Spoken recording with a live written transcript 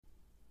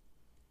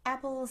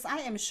Apples, I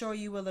am sure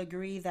you will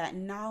agree that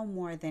now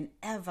more than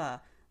ever,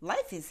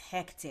 life is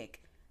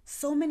hectic.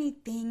 So many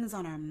things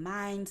on our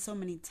mind, so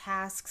many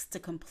tasks to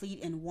complete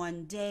in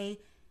one day,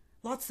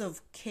 lots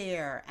of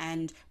care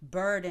and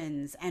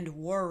burdens and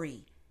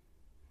worry.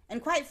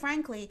 And quite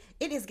frankly,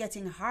 it is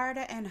getting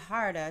harder and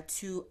harder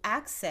to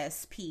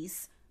access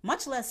peace,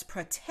 much less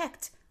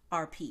protect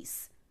our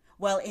peace.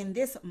 Well, in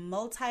this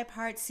multi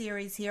part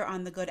series here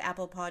on the Good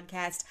Apple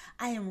podcast,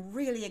 I am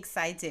really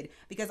excited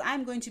because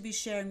I'm going to be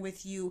sharing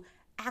with you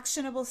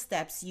actionable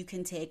steps you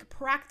can take,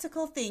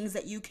 practical things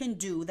that you can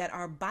do that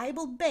are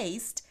Bible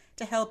based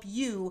to help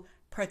you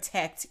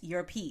protect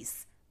your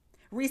peace.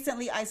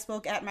 Recently, I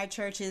spoke at my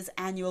church's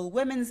annual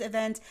women's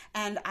event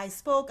and I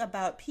spoke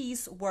about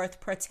peace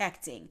worth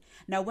protecting.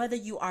 Now, whether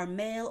you are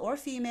male or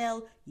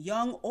female,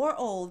 young or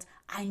old,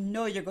 I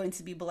know you're going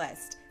to be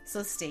blessed.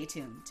 So stay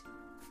tuned.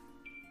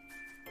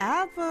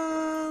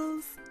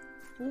 Apples!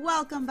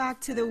 Welcome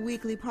back to the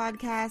weekly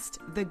podcast,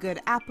 The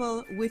Good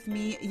Apple, with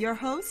me, your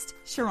host,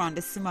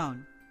 Sherunda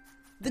Simone.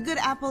 The Good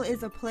Apple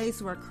is a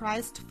place where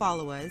Christ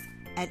followers,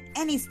 at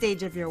any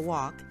stage of your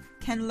walk,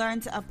 can learn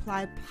to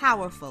apply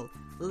powerful,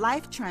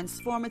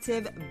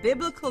 life-transformative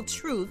biblical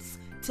truths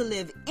to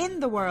live in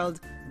the world,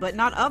 but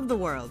not of the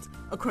world,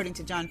 according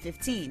to John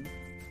 15.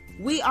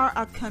 We are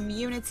a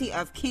community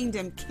of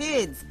kingdom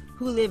kids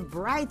who live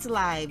bright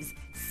lives,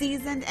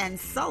 seasoned and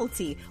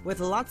salty,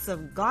 with lots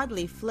of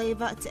godly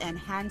flavor to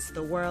enhance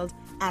the world,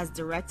 as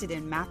directed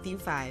in Matthew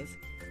 5.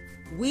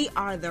 We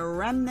are the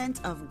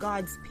remnant of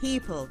God's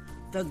people,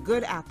 the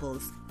good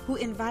apples, who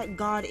invite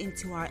God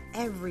into our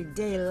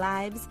everyday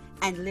lives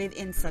and live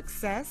in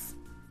success,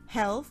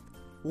 health,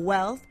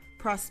 wealth,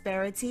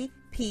 prosperity,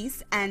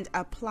 peace, and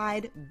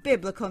applied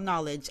biblical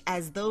knowledge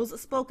as those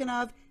spoken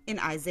of in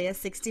Isaiah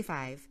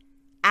 65.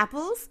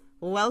 Apples,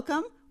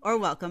 welcome or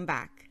welcome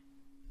back.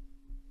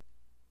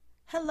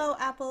 Hello,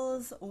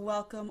 Apples.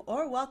 Welcome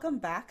or welcome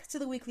back to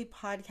the weekly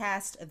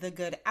podcast, The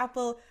Good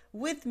Apple,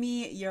 with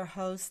me, your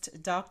host,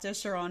 Dr.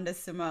 Sherunda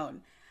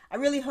Simone. I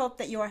really hope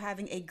that you are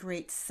having a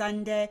great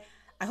Sunday.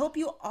 I hope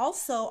you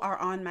also are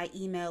on my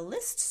email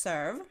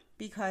listserv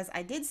because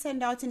I did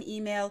send out an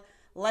email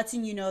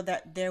letting you know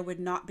that there would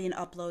not be an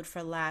upload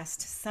for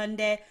last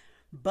Sunday,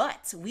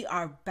 but we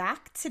are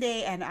back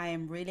today and I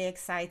am really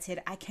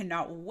excited. I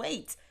cannot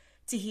wait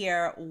to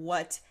hear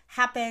what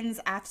happens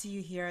after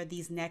you hear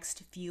these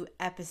next few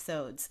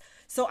episodes.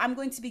 So I'm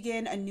going to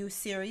begin a new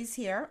series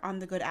here on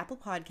the Good Apple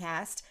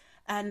podcast,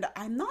 and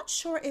I'm not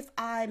sure if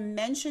I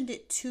mentioned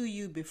it to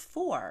you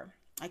before.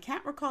 I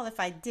can't recall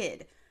if I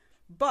did,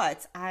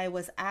 but I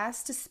was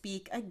asked to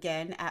speak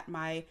again at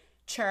my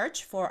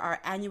church for our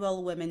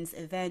annual women's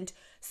event.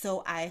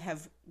 So I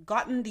have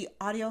gotten the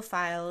audio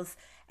files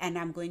and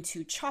I'm going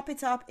to chop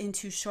it up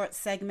into short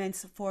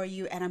segments for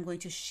you and I'm going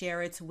to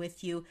share it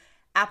with you.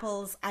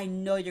 Apples, I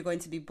know you're going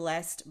to be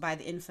blessed by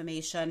the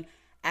information.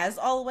 As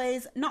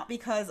always, not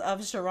because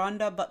of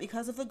Sherunda, but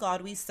because of the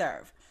God we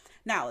serve.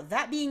 Now,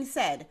 that being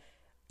said,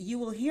 you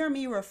will hear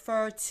me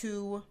refer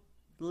to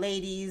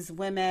ladies,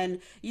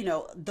 women,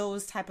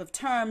 those type of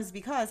terms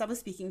because I was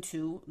speaking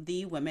to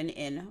the women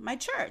in my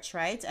church,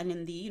 right? And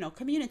in the,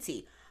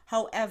 community.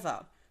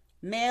 However,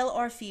 male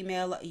or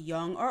female,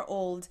 young or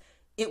old,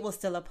 it will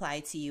still apply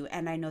to you.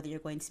 And I know that you're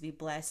going to be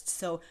blessed.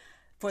 So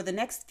for the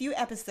next few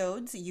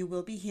episodes, you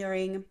will be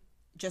hearing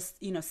just,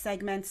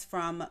 segments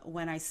from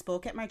when I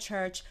spoke at my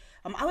church.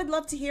 I would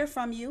love to hear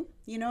from you,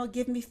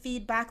 give me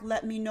feedback.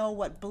 Let me know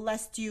what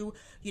blessed you,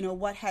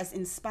 what has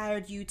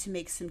inspired you to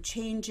make some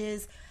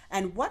changes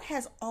and what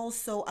has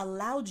also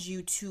allowed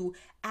you to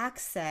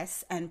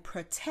access and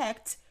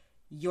protect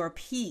your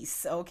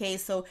peace. Okay,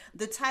 so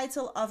the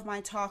title of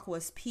my talk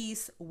was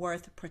Peace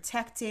Worth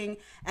Protecting.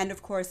 And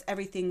of course,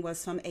 everything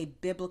was from a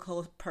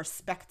biblical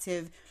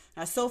perspective.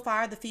 So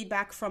far, the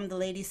feedback from the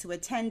ladies who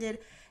attended,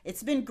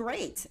 it's been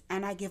great.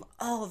 And I give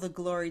all the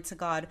glory to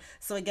God.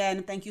 So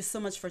again, thank you so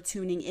much for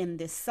tuning in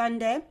this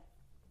Sunday.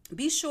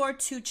 Be sure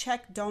to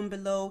check down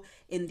below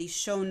in the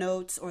show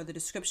notes or the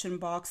description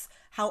box,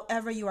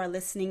 however you are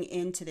listening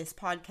into this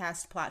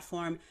podcast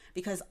platform,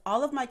 because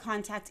all of my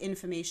contact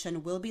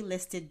information will be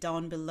listed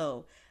down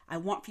below. I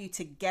want for you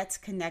to get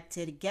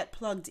connected, get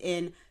plugged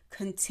in,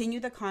 continue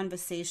the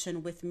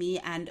conversation with me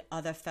and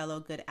other fellow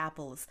good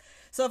apples.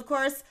 So of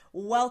course,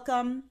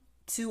 welcome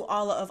to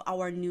all of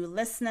our new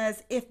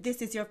listeners. If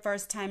this is your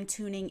first time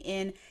tuning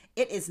in,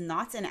 it is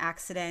not an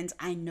accident.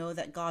 I know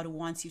that God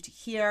wants you to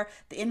hear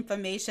the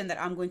information that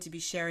I'm going to be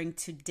sharing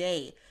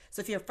today.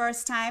 So if you're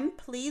first time,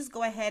 please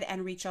go ahead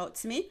and reach out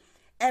to me.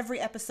 Every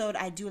episode,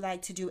 I do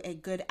like to do a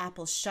good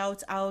apple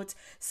shout out.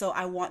 So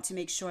I want to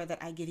make sure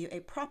that I give you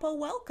a proper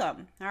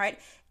welcome. All right.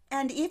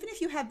 And even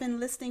if you have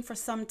been listening for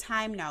some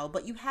time now,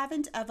 but you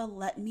haven't ever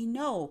let me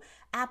know,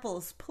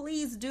 Apples,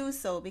 please do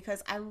so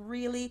because I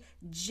really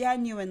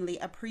genuinely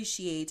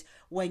appreciate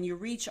when you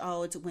reach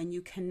out, when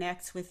you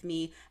connect with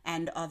me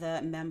and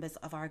other members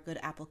of our Good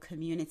Apple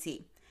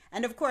community.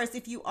 And of course,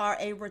 if you are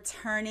a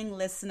returning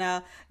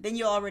listener, then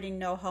you already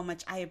know how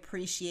much I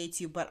appreciate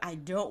you, but I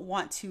don't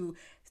want to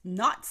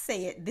not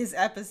say it this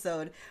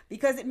episode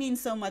because it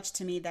means so much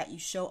to me that you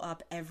show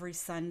up every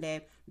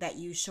Sunday, that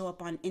you show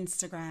up on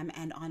Instagram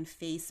and on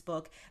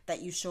Facebook,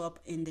 that you show up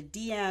in the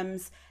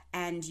DMs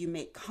and you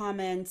make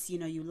comments,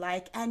 you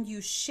like and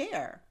you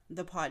share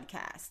the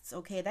podcasts.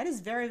 Okay, that is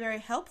very, very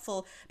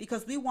helpful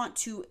because we want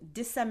to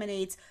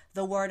disseminate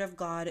the word of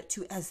God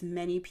to as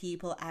many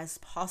people as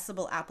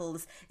possible.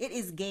 Apples, it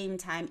is game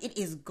time, it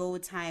is go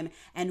time,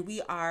 and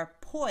we are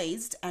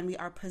poised and we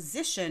are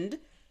positioned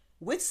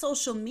with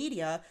social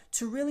media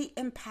to really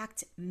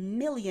impact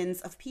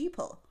millions of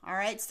people. All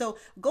right. So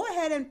go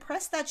ahead and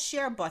press that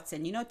share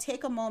button.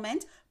 Take a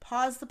moment,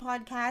 pause the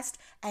podcast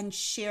and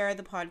share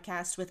the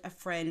podcast with a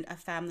friend, a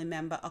family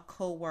member, a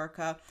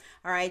co-worker.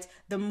 All right.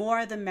 The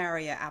more the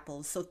merrier,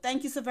 Apples. So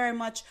thank you so very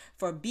much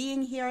for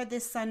being here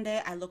this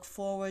Sunday. I look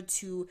forward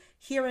to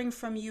hearing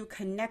from you,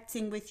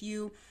 connecting with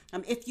you.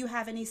 If you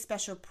have any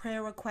special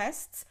prayer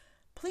requests,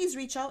 please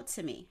reach out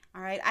to me.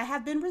 All right. I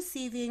have been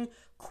receiving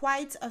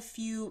quite a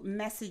few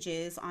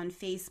messages on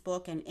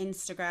Facebook and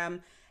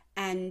Instagram.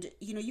 And,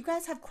 you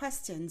guys have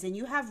questions and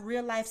you have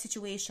real life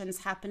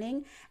situations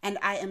happening. And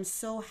I am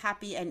so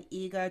happy and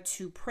eager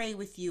to pray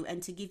with you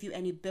and to give you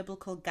any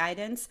biblical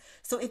guidance.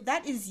 So if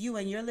that is you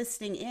and you're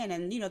listening in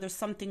and, there's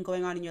something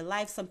going on in your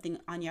life, something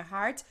on your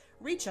heart,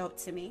 reach out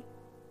to me.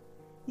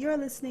 You're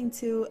listening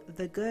to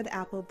the Good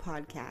Apple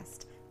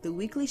Podcast, the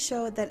weekly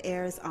show that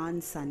airs on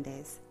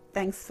Sundays.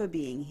 Thanks for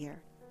being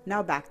here.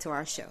 Now back to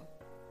our show.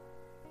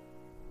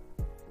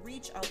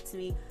 Reach out to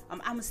me.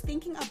 I was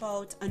thinking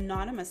about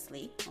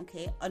anonymously,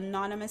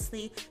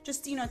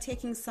 just,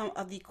 taking some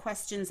of the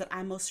questions that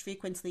I most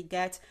frequently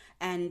get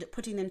and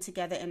putting them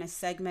together in a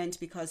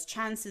segment, because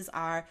chances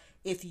are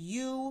if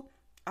you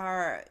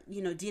are,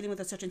 dealing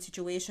with a certain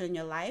situation in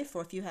your life,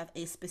 or if you have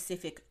a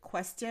specific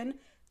question,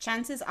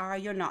 chances are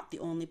you're not the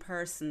only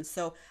person.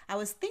 So I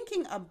was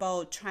thinking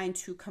about trying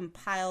to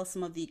compile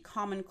some of the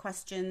common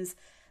questions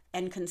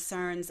and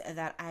concerns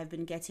that I've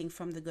been getting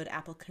from the Good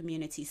Apple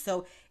community.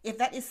 So if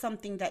that is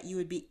something that you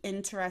would be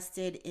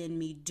interested in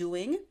me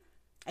doing,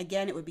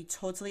 again, it would be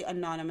totally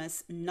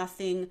anonymous,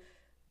 nothing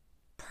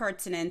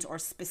pertinent or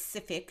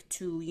specific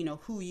to,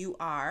 who you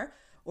are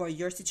or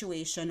your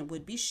situation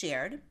would be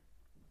shared.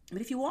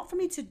 But if you want for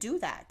me to do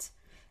that,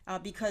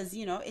 because,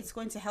 it's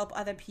going to help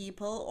other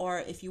people, or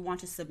if you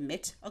want to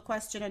submit a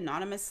question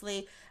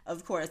anonymously,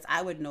 of course,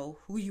 I would know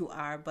who you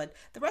are, but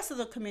the rest of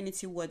the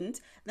community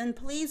wouldn't, then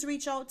please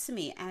reach out to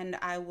me and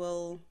I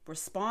will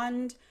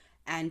respond.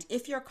 And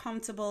if you're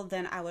comfortable,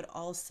 then I would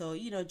also,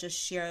 just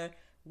share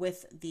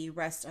with the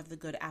rest of the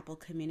Good Apple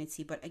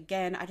community. But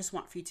again, I just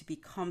want for you to be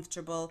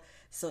comfortable.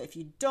 So if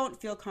you don't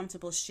feel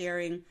comfortable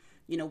sharing,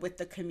 with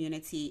the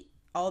community,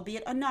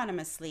 albeit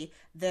anonymously,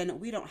 then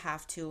we don't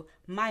have to.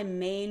 My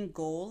main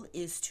goal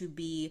is to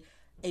be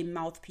a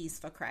mouthpiece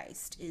for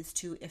Christ, is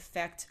to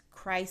effect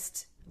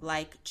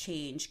Christ-like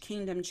change,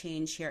 kingdom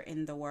change here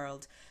in the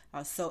world.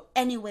 So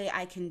any way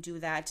I can do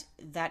that,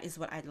 that is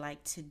what I'd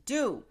like to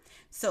do.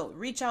 So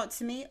reach out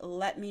to me,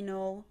 let me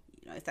know,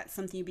 if that's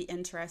something you'd be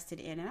interested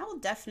in, and I will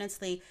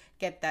definitely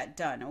get that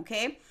done,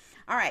 okay?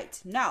 All right,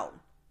 now,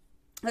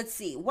 let's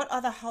see, what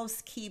other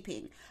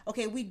housekeeping?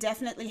 Okay, we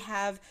definitely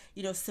have,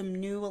 some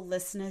new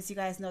listeners. You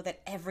guys know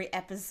that every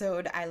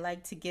episode I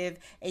like to give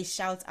a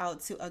shout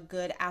out to a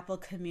Good Apple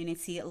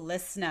community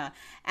listener.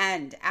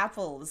 And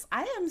Apples,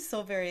 I am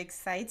so very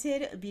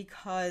excited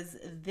because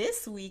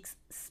this week's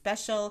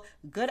special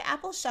Good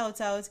Apple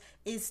shout out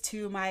is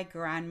to my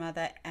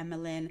grandmother,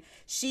 Emmeline.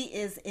 She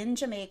is in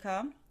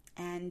Jamaica.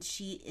 And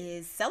she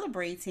is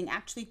celebrating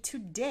actually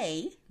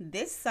today,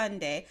 this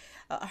Sunday,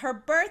 her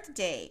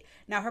birthday.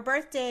 Now, her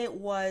birthday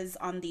was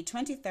on the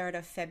 23rd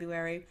of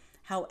February.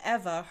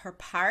 However, her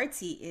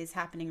party is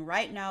happening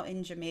right now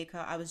in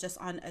Jamaica. I was just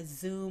on a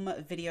Zoom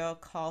video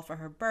call for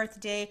her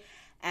birthday,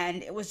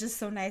 and it was just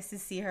so nice to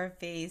see her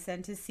face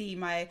and to see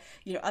my,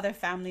 other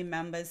family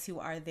members who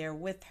are there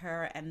with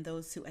her and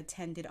those who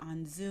attended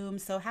on Zoom.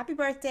 So happy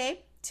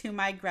birthday to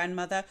my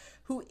grandmother,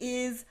 who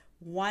is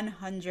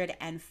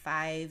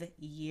 105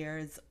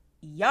 years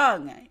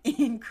young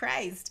in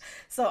Christ.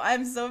 So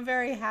I'm so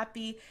very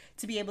happy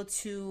to be able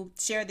to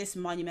share this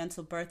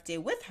monumental birthday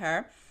with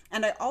her.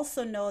 And I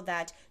also know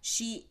that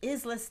she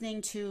is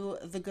listening to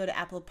the Good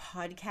Apple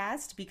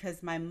podcast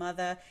because my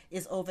mother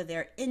is over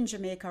there in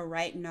Jamaica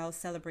right now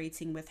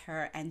celebrating with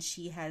her, and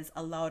she has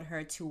allowed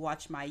her to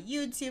watch my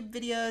YouTube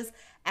videos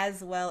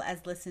as well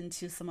as listen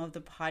to some of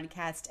the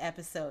podcast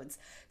episodes.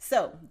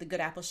 So the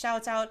Good Apple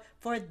shout out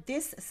for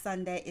this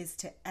Sunday is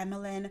to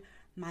Emmeline,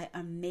 my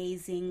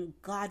amazing,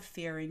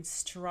 God-fearing,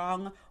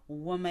 strong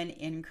woman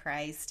in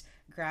Christ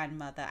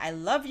grandmother. I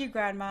love you,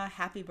 Grandma.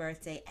 Happy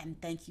birthday, and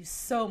thank you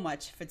so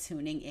much for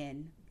tuning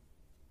in.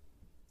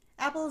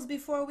 Apples,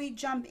 before we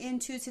jump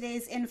into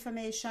today's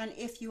information,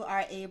 if you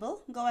are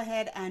able, go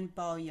ahead and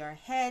bow your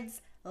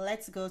heads.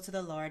 Let's go to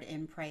the Lord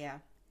in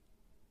prayer.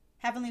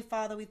 Heavenly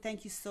Father, we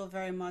thank you so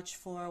very much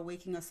for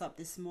waking us up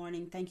this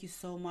morning. Thank you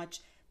so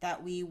much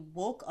that we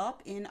woke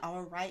up in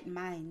our right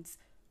minds.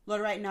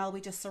 Lord, right now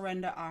we just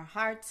surrender our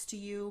hearts to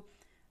you.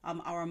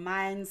 Our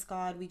minds,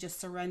 God, we just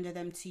surrender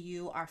them to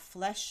you. Our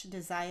flesh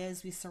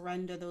desires, we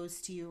surrender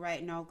those to you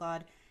right now,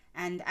 God.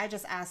 And I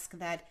just ask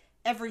that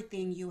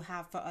everything you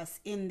have for us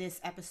in this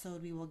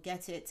episode, we will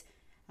get it.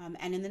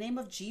 And in the name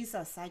of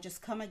Jesus, I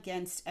just come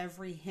against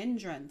every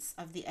hindrance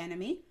of the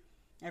enemy,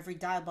 every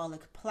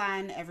diabolic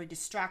plan, every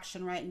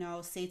distraction right now.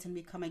 Satan,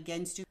 we come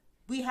against you.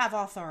 We have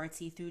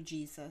authority through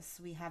Jesus.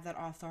 We have that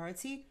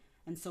authority.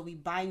 And so we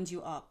bind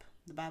you up.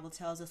 The Bible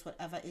tells us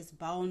whatever is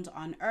bound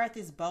on earth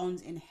is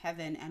bound in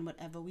heaven, and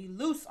whatever we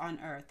loose on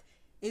earth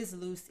is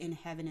loosed in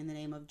heaven in the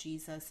name of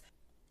Jesus.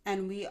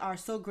 And we are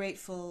so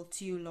grateful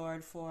to you,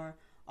 Lord, for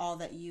all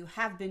that you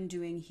have been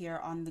doing here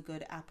on the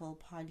Good Apple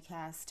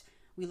podcast.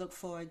 We look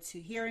forward to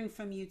hearing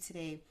from you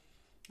today.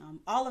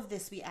 All of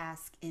this we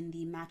ask in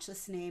the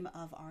matchless name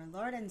of our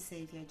Lord and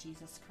Savior,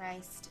 Jesus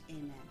Christ.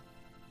 Amen.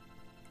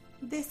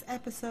 This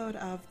episode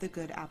of the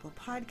Good Apple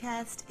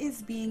podcast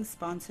is being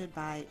sponsored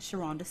by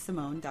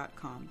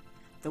SherundaSimone.com,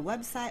 the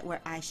website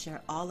where I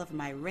share all of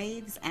my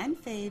raves and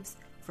faves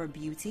for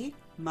beauty,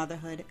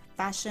 motherhood,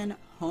 fashion,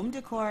 home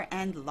decor,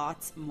 and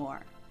lots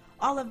more.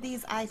 All of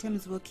these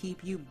items will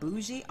keep you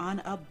bougie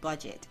on a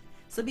budget.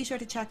 So be sure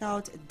to check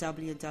out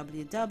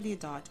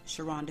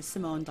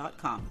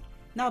www.SherundaSimone.com.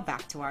 Now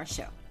back to our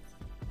show.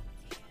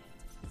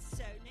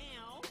 So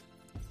now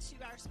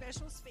to our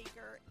special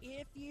speaker.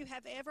 If you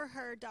have ever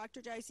heard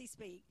Dr. Josey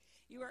speak,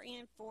 you are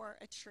in for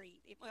a treat.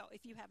 Well,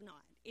 if you have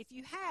not. If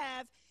you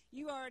have,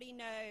 you already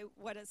know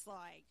what it's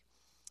like.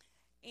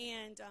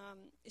 And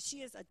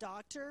she is a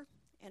doctor,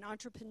 an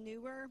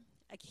entrepreneur,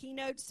 a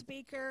keynote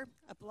speaker,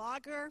 a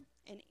blogger,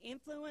 an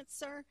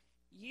influencer,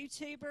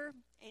 YouTuber,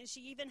 and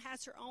she even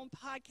has her own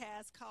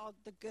podcast called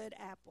The Good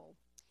Apple.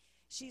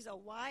 She's a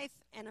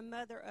wife and a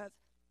mother of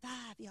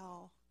 5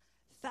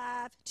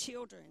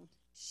 children.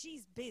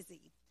 She's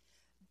busy.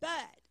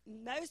 But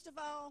most of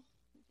all,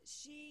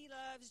 she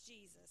loves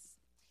Jesus.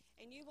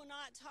 And you will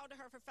not talk to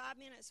her for 5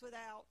 minutes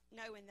without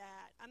knowing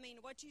that. I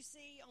mean, what you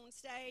see on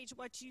stage,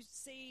 what you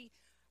see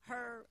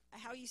her,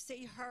 how you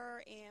see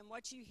her, and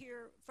what you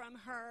hear from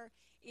her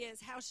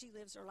is how she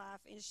lives her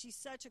life. And she's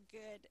such a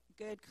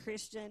good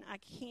Christian. I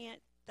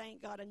can't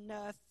thank God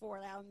enough for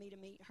allowing me to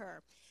meet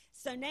her.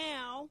 So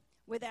now,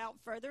 without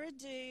further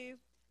ado,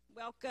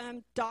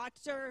 welcome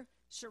Dr.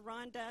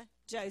 Sherunda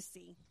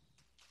Josey.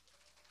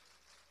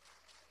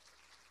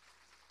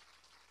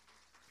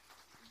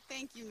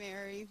 Thank you,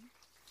 Mary.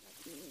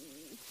 I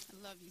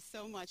love you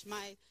so much.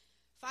 My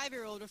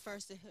 5-year-old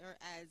refers to her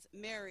as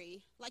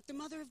Mary, like the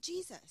mother of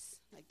Jesus.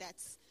 Like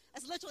that's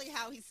literally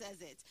how he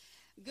says it.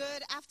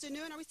 Good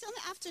afternoon. Are we still in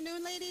the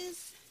afternoon,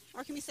 ladies?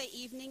 Or can we say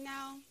evening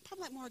now?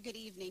 Probably like more good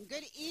evening.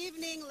 Good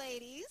evening,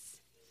 ladies.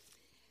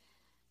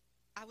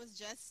 I was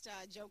just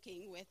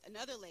joking with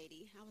another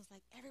lady. I was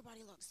like,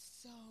 everybody looks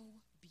so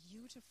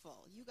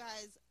beautiful. You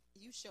guys,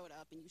 you showed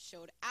up and you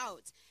showed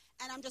out.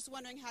 And I'm just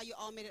wondering how you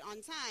all made it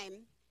on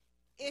time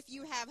if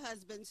you have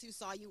husbands who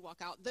saw you walk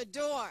out the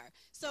door.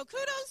 So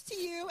kudos to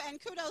you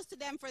and kudos to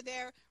them for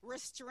their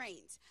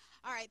restraint.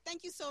 All right,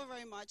 thank you so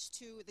very much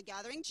to the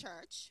Gathering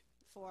Church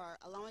for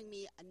allowing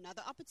me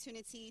another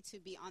opportunity to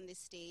be on this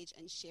stage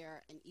and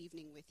share an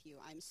evening with you.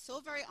 I'm so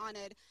very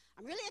honored.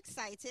 I'm really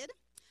excited.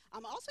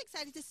 I'm also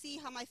excited to see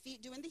how my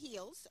feet do in the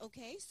heels,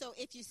 okay? So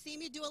if you see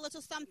me do a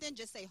little something,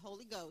 just say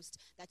Holy Ghost.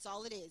 That's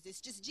all it is.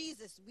 It's just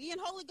Jesus. We and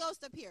Holy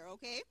Ghost up here,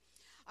 okay?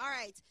 All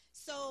right,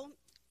 so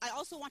I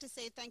also want to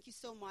say thank you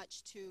so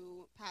much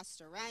to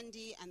Pastor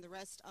Randy and the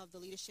rest of the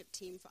leadership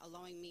team for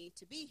allowing me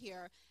to be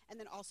here, and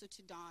then also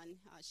to Dawn.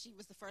 She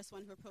was the first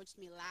one who approached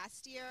me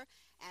last year,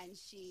 and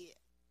she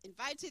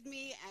invited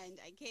me,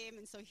 and I came,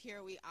 and so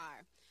here we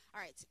are.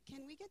 All right,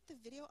 can we get the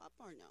video up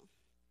or no?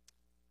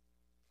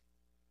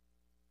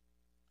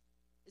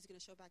 Is it going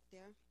to show back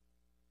there?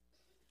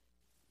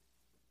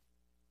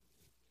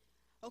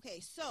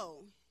 Okay,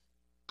 so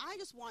I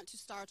just want to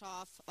start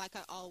off like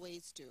I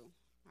always do,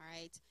 all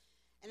right?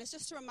 And it's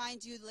just to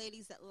remind you,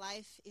 ladies, that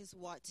life is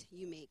what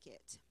you make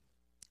it.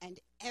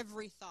 And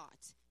every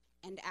thought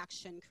and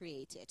action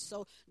create it.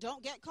 So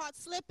don't get caught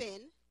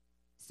slipping,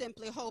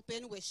 simply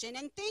hoping, wishing,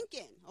 and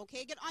thinking.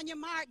 Okay, get on your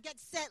mark, get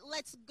set,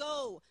 let's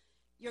go.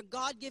 Your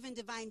God-given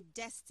divine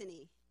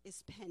destiny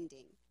is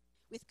pending.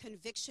 With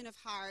conviction of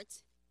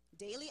heart,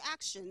 daily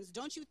actions,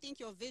 don't you think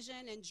your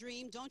vision and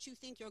dream, don't you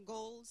think your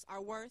goals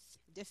are worth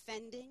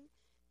defending?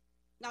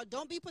 Now,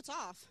 don't be put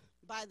off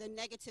by the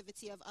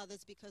negativity of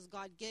others because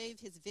God gave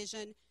his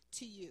vision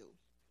to you.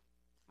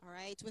 All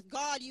right? With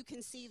God, you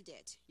conceived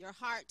it. Your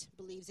heart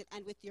believes it.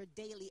 And with your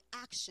daily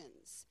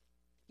actions,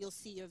 you'll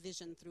see your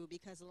vision through.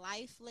 Because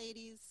life,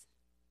 ladies,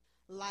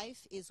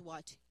 life is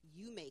what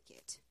you make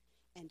it.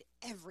 And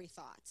every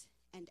thought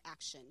and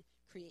action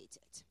create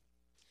it.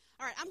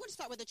 All right, I'm going to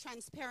start with a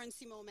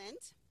transparency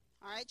moment.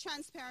 All right,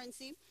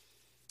 transparency.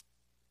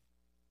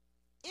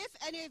 If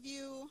any of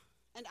you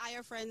and I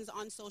are friends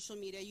on social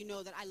media, you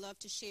know that I love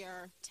to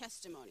share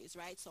testimonies,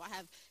 right? So I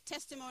have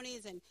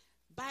testimonies and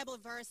Bible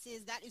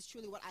verses. That is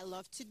truly what I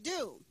love to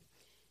do.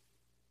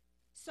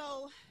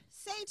 So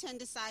Satan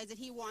decides that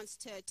he wants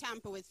to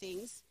tamper with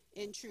things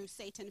in true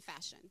Satan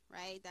fashion,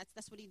 right?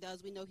 That's what he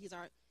does. We know he's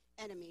our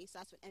enemy, so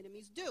that's what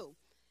enemies do.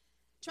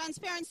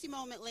 Transparency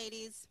moment,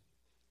 ladies.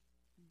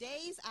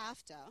 Days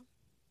after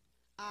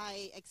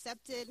I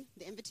accepted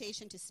the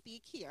invitation to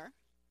speak here,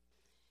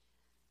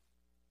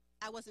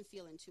 I wasn't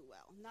feeling too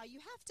well. Now, you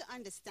have to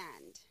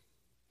understand,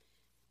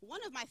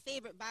 one of my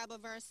favorite Bible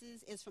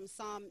verses is from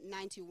Psalm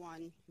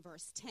 91,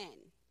 verse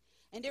 10.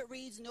 And it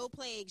reads, "No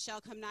plague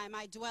shall come nigh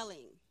my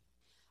dwelling."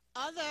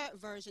 Other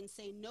versions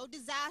say, "No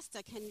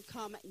disaster can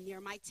come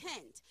near my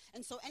tent."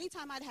 And so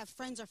anytime I'd have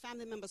friends or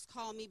family members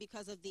call me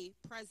because of the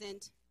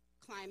present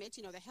climate,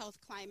 the health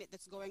climate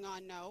that's going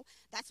on, no,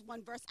 that's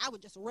one verse I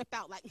would just rip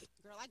out like,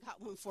 "Girl, I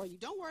got one for you.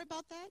 Don't worry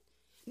about that.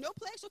 No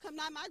plague shall come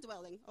nigh my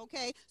dwelling,"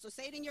 okay? So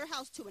say it in your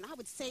house too. And I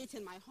would say it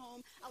in my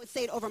home. I would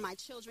say it over my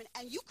children.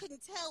 And you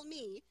couldn't tell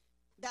me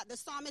that the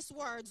psalmist's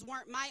words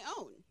weren't my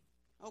own,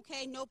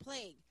 okay? No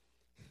plague.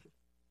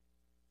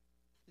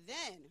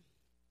 Then,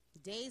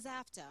 days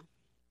after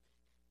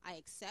I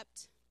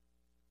accept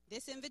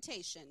this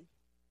invitation,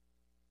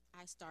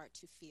 I start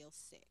to feel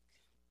sick.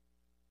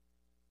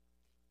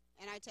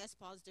 And I test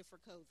positive for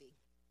COVID.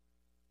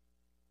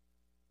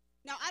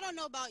 Now, I don't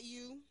know about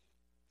you,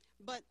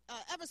 but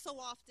ever so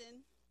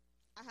often,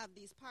 I have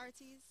these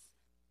parties.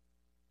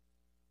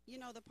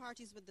 The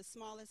parties with the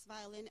smallest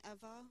violin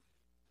ever.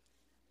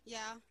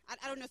 Yeah, I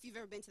don't know if you've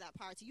ever been to that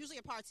party. Usually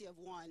a party of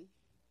one.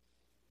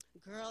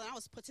 Girl, and I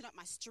was putting up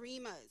my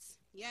streamers.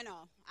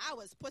 I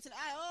was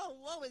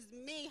woe is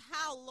me.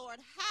 How, Lord,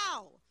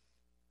 how?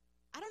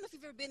 I don't know if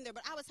you've ever been there,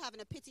 but I was having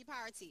a pity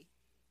party.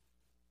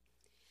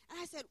 And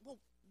I said, well,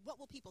 what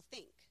will people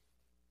think?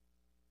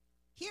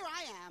 Here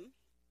I am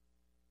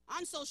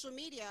on social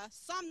media,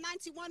 Psalm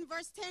 91,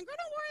 verse 10. Girl,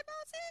 don't worry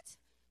about it.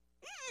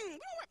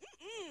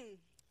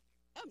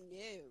 Oh,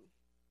 no.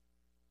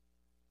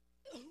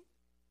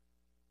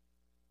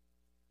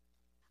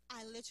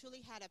 I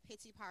literally had a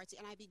pity party,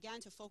 and I began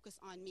to focus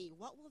on me.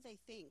 What will they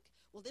think?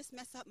 Will this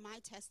mess up my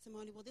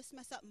testimony? Will this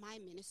mess up my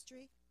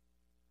ministry?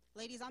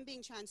 Ladies, I'm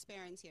being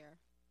transparent here.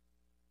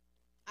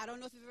 I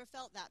don't know if you've ever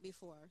felt that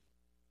before.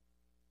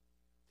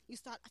 You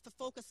start to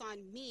focus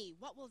on me.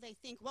 What will they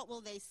think? What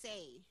will they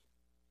say?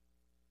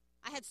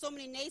 I had so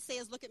many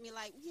naysayers look at me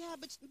like, yeah,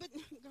 but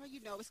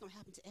girl, it's going to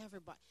happen to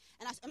everybody.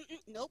 And I said,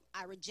 nope,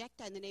 I reject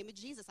that in the name of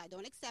Jesus. I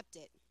don't accept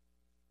it.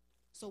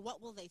 So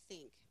what will they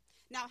think?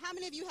 Now, how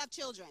many of you have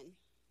children?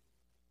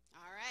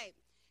 All right.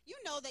 You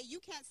know that you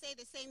can't say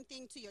the same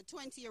thing to your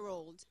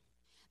 20-year-old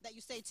that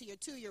you say to your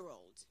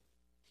 2-year-old.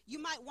 You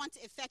might want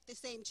to effect the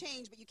same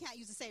change, but you can't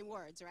use the same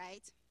words,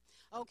 right?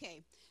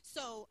 Okay.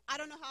 So I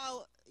don't know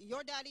how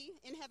your daddy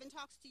in heaven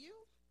talks to you,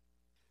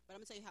 but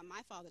I'm going to tell you how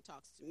my father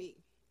talks to me,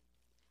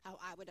 how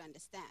I would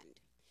understand.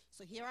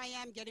 So here I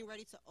am getting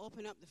ready to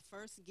open up the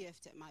first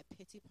gift at my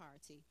pity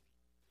party.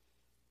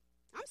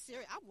 I'm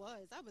serious. I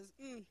was.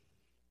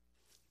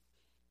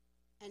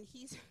 And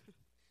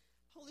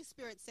Holy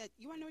Spirit said,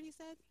 you want to know what he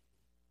said?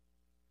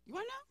 You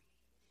want to know?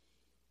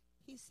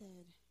 He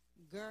said,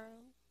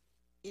 girl,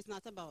 it's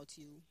not about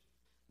you.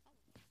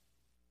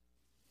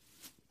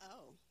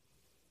 Oh.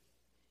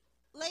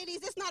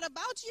 Ladies, it's not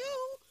about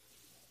you.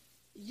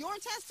 Your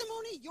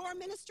testimony, your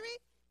ministry,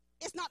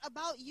 it's not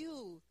about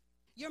you.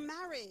 Your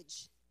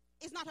marriage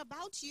is not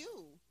about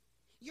you.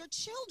 Your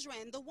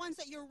children, the ones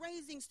that you're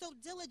raising so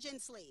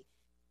diligently,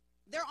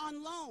 they're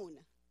on loan.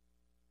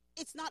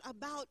 It's not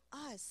about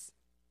us.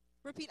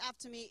 Repeat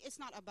after me. It's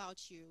not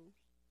about you.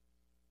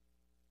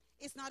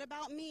 It's not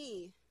about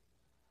me.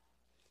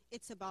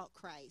 It's about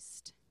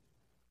Christ.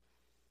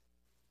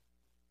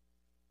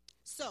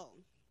 So,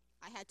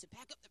 I had to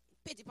pack up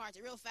the pity party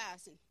real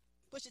fast and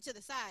push it to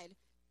the side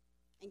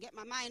and get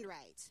my mind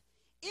right.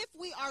 If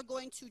we are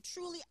going to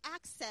truly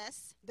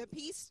access the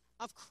peace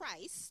of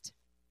Christ,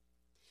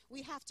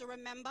 we have to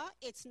remember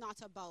it's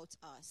not about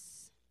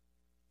us.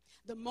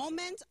 The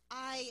moment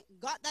I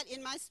got that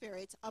in my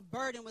spirit, a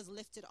burden was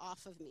lifted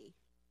off of me.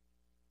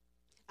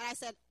 And I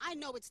said, I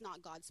know it's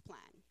not God's plan.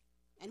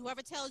 And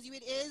whoever tells you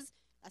it is,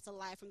 that's a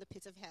lie from the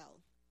pit of hell.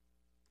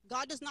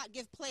 God does not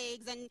give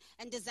plagues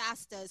and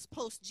disasters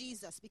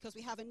post-Jesus because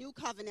we have a new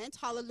covenant.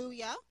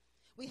 Hallelujah.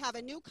 We have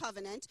a new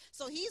covenant.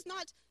 So he's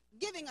not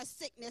giving us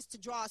sickness to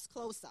draw us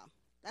closer.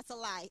 That's a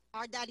lie.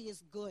 Our daddy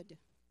is good.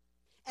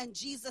 And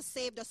Jesus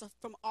saved us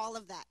from all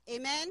of that.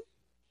 Amen?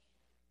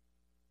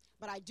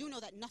 But I do know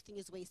that nothing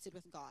is wasted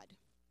with God.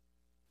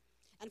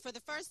 And for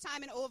the first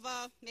time in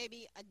over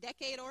maybe a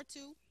decade or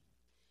two,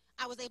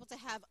 I was able to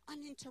have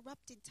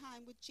uninterrupted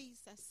time with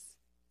Jesus.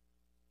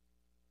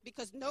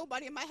 Because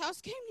nobody in my house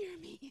came near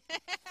me.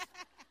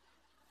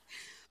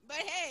 But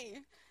hey,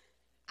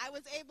 I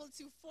was able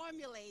to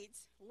formulate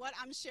what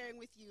I'm sharing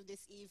with you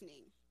this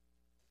evening.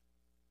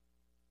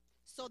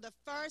 So the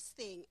first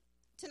thing,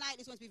 tonight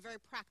is going to be very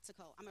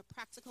practical. I'm a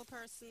practical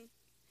person.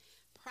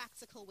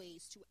 Practical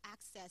ways to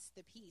access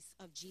the peace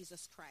of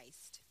Jesus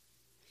Christ.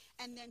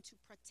 And then to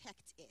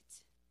protect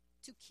it,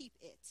 to keep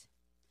it.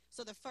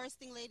 So the first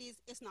thing, ladies,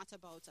 it's not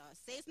about us.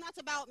 Say it's not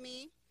about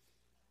me.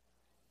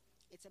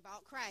 It's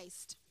about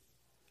Christ.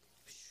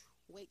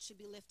 Weight should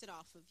be lifted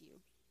off of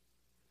you.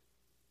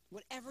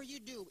 Whatever you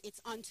do, it's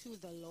unto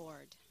the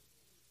Lord.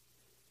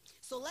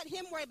 So let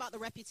him worry about the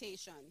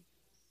reputation.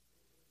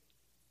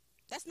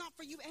 That's not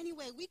for you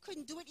anyway. We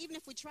couldn't do it even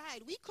if we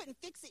tried. We couldn't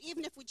fix it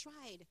even if we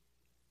tried.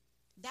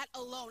 That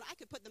alone, I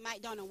could put the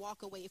mic down and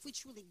walk away if we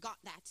truly got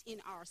that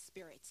in our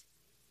spirit.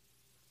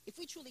 If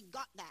we truly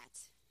got that,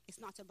 it's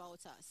not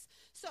about us.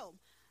 So,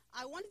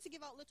 I wanted to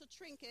give out little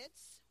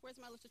trinkets. Where's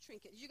my little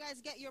trinket? Did you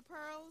guys get your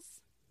pearls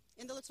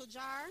in the little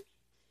jar?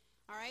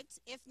 All right.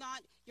 If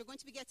not, you're going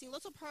to be getting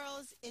little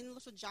pearls in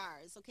little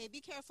jars. Okay. Be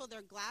careful.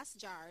 They're glass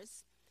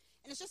jars.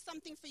 And it's just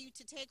something for you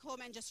to take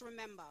home and just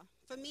remember.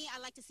 For me, I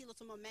like to see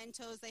little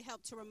mementos. They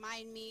help to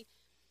remind me.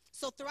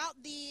 So throughout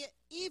the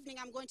evening,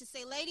 I'm going to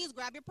say, ladies,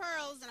 grab your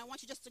pearls. And I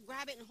want you just to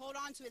grab it and hold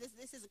on to it.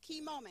 This is a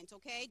key moment.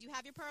 Okay. Do you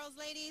have your pearls,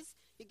 ladies?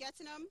 You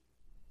getting them?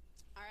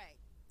 All right.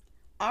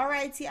 All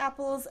righty,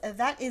 apples,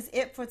 that is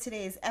it for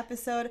today's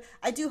episode.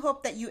 I do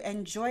hope that you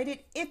enjoyed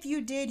it. If you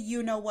did,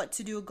 you know what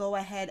to do. Go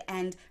ahead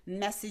and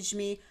message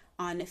me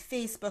on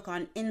Facebook,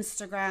 on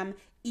Instagram,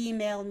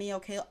 email me,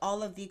 okay?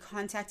 All of the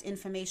contact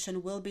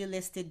information will be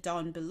listed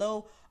down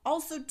below.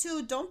 Also,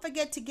 too, don't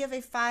forget to give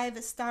a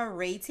 5-star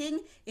rating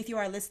if you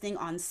are listening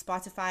on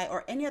Spotify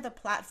or any other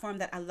platform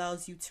that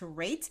allows you to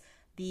rate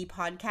the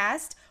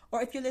podcast.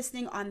 Or if you're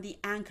listening on the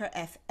Anchor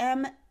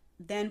FM,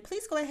 then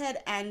please go ahead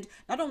and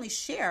not only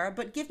share,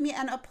 but give me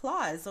an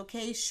applause,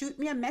 okay? Shoot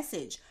me a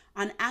message.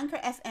 On Anchor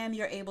FM,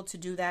 you're able to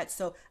do that.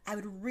 So I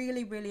would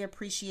really, really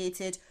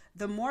appreciate it.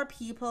 The more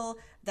people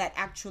that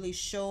actually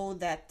show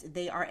that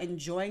they are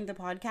enjoying the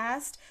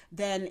podcast,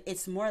 then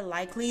it's more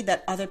likely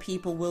that other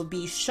people will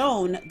be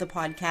shown the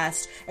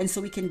podcast. And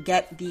so we can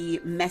get the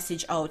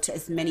message out to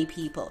as many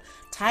people.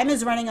 Time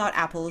is running out,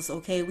 apples,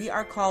 okay? We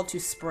are called to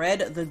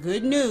spread the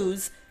good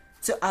news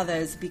to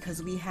others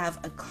because we have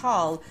a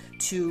call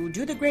to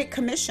do the Great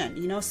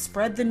Commission,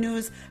 spread the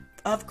news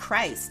of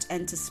Christ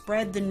and to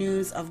spread the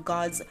news of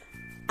God's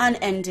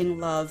unending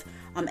love,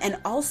 and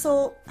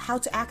also how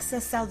to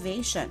access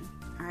salvation.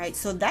 All right,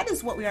 so that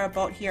is what we are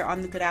about here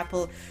on The Good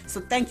Apple.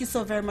 So thank you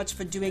so very much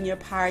for doing your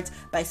part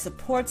by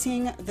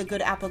supporting the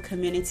Good Apple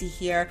community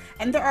here.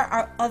 And there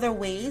are other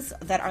ways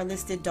that are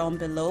listed down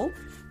below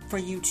for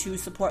you to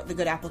support the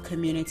Good Apple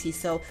community.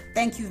 So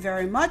thank you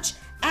very much.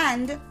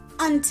 And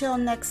until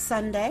next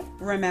Sunday,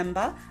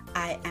 remember,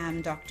 I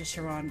am Dr.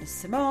 Sherunda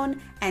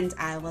Simone, and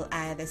I will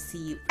either see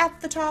you at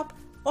the top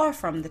or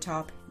from the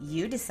top.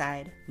 You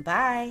decide.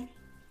 Bye.